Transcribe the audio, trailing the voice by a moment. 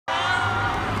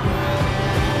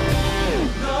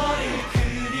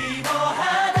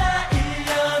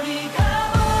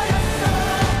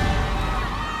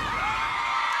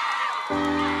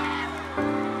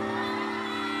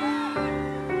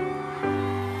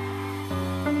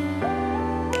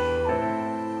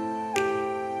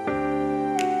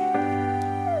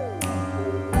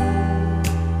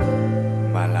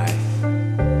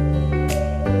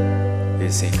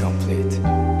is incomplete.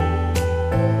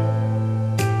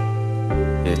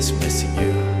 It's missing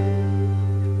you.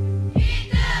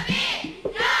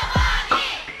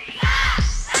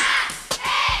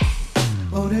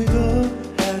 오늘도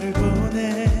하루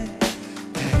보내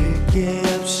다를 게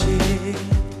없이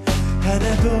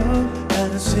하나도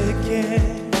안 어색해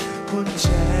혼자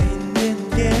있는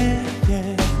게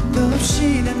너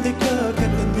없인 안 될 것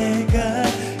같던 내가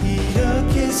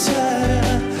이렇게 살아.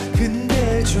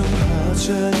 근데 좀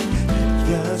허전히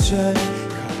여전히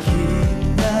거기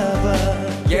있나봐.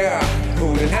 Yeah,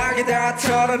 우연하게 다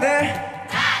털어내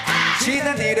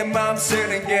지난 일은 마음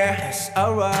쓰는 게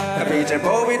답이 잘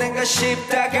보이는가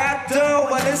싶다가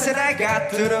또 어느새 내가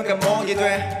뚫은 감옥이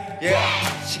돼. Yeah,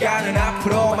 시간은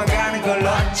앞으로만 가는 걸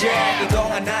어째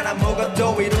그동안 난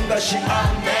아무것도 이룬 것이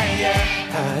없네.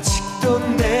 Yeah. 아직도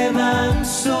내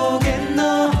마음속에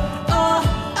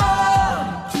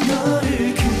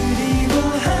너를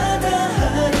그리워하다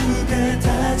하루가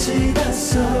다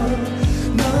지났어.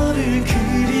 너를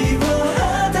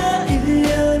그리워하다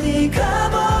 1년이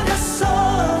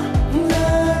가버렸어.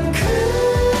 난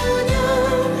그냥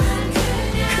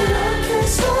그렇게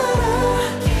살아.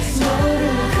 너를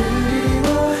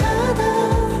그리워하다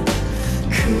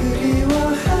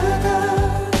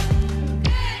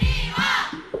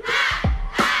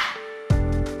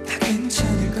다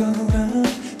괜찮을 거라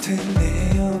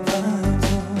되뇌어봐도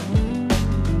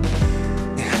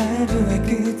내 하루의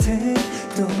끝에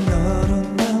또 너로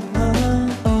남아.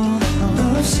 너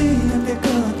없이 안 될 것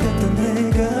같던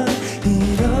내가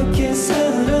이렇게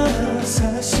살아.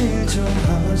 사실 좀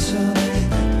허전해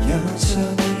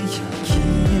여전히 여기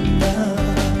있나.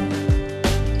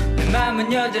 내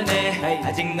맘은 여전해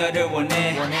아직 너를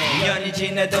원해 2년이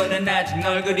지나도 난 아직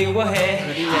널 그리워해.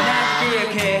 난 아직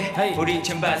기억해 우리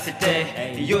처음 봤을 때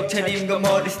네 옷차림과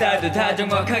머리 스타일도 다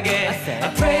정확하게.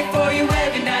 I pray for you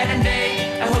every night and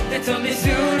day. I hope that someday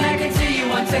soon I can see you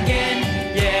once again.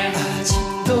 Yeah.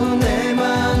 아직도 내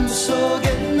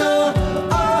마음속에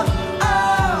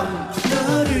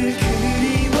너를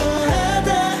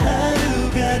그리워하다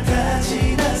하루가 다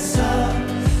지났어.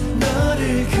 너를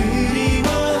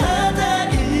그리워하다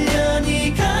 1년이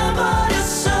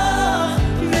가버렸어.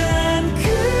 난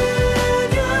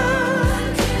그냥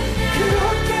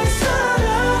그렇게 살아.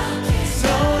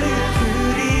 너를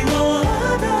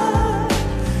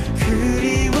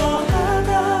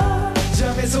그리워하다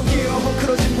잠에서 깨어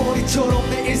헝클어진 머리처럼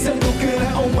내 일상도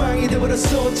꽤나 엉망이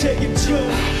돼버렸어. 책임져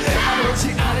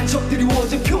아무렇지 않은 척들이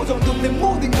워진 표정도 내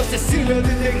모든 것에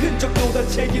스며든 내 흔적도 다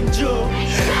책임져.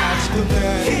 아직도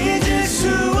날 잊을 수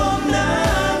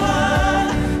없나 봐.